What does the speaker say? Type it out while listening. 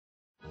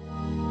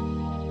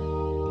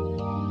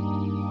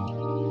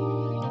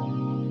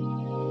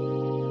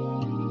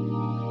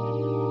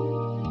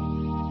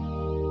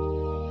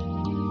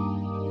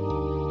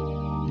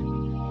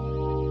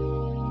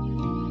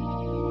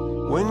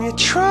you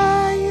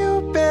try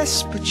your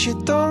best but you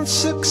don't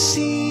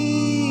succeed,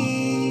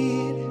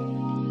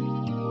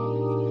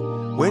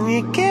 when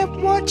you get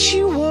what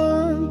you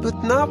want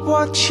but not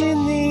what you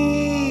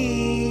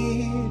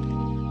need,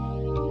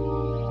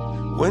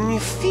 when you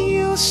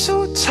feel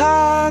so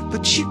tired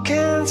but you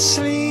can't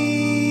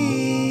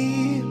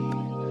sleep,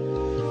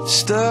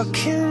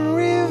 stuck in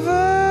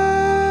rivers,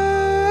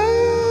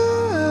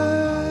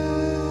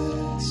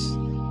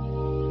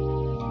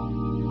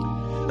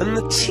 and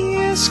the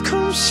tears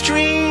come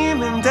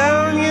streaming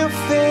down your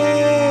face,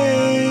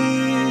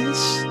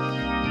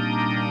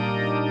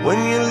 when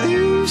you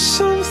lose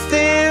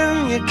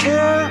something you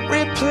can't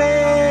replace,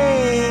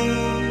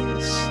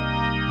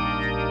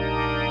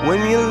 when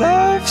you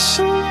love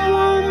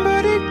someone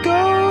but it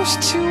goes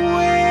to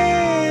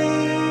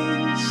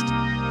waste.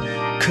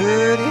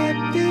 Could it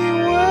be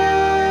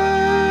worse?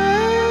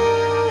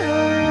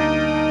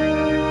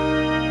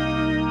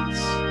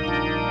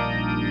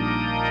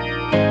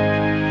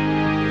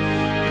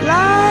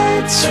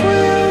 Lights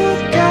will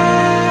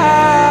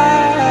guide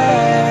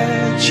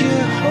you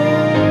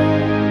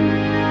home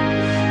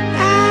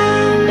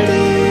and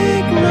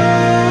ignite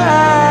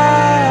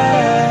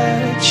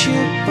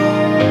your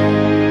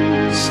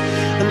bones,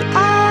 and I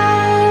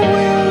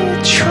will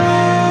try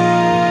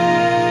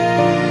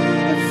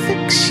to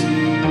fix you.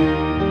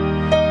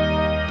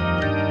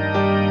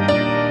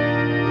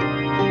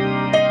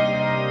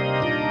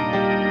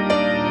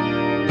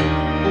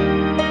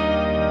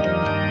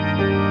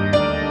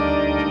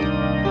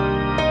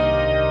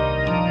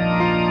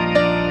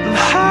 And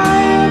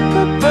high up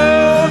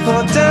above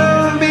or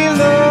down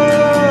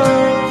below,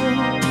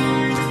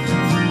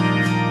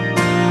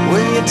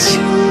 when you're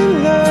too in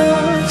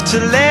love to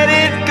let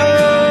it go,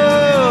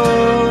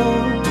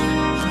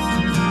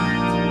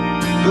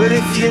 but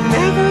if you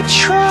never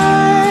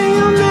try,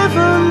 you'll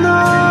never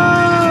know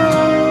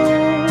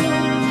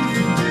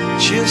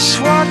just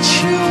what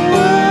you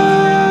were.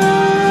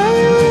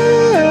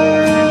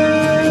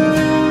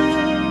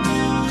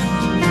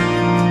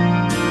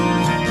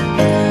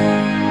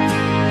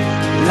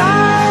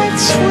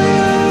 Lights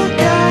will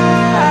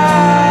guide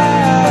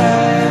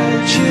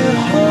you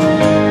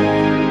home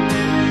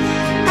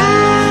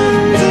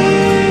and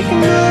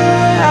ignite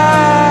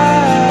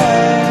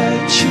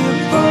your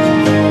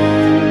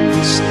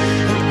bones,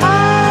 and I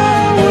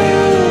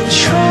will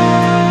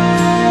try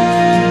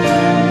to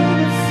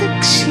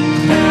fix you.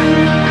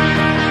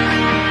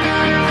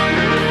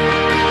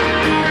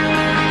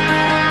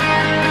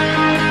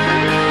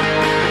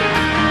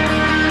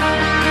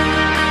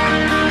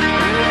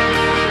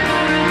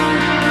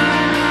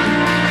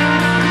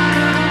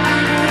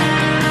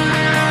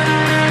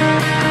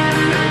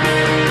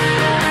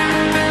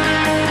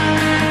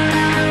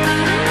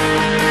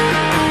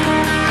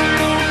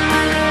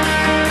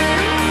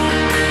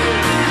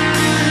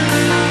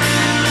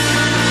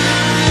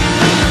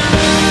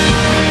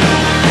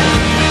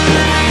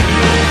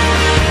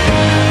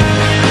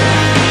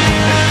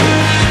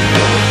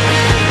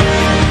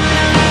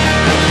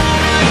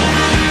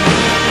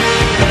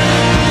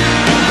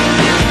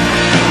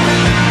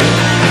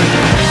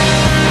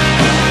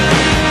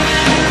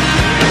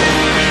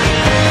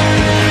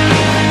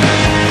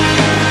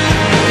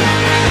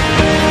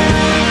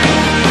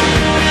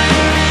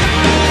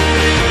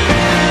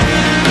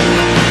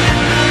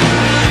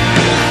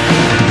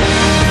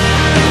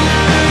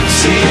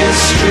 Tears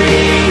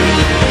stream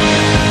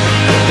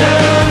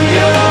down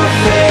your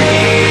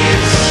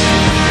face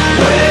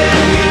when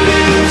you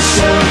lose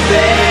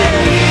something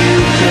you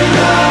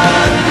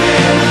cannot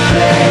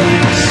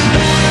replace.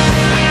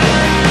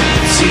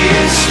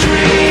 Tears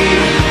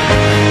stream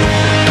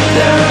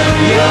down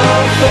your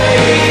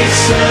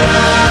face,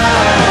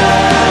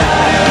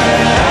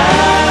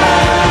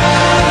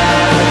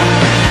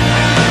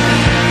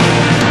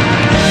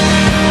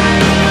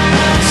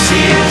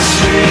 tears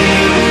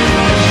stream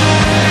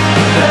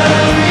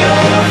down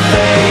your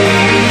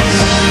face.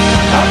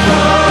 I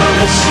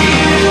promise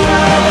you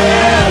I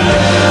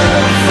will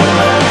learn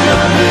from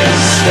my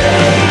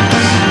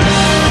mistakes.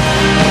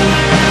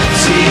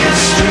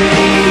 Tears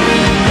stream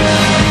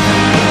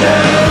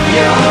down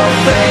your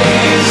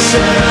face,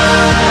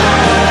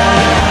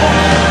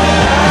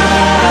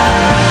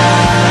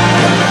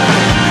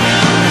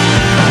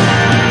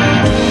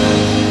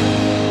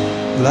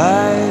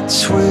 lights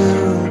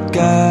will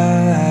guide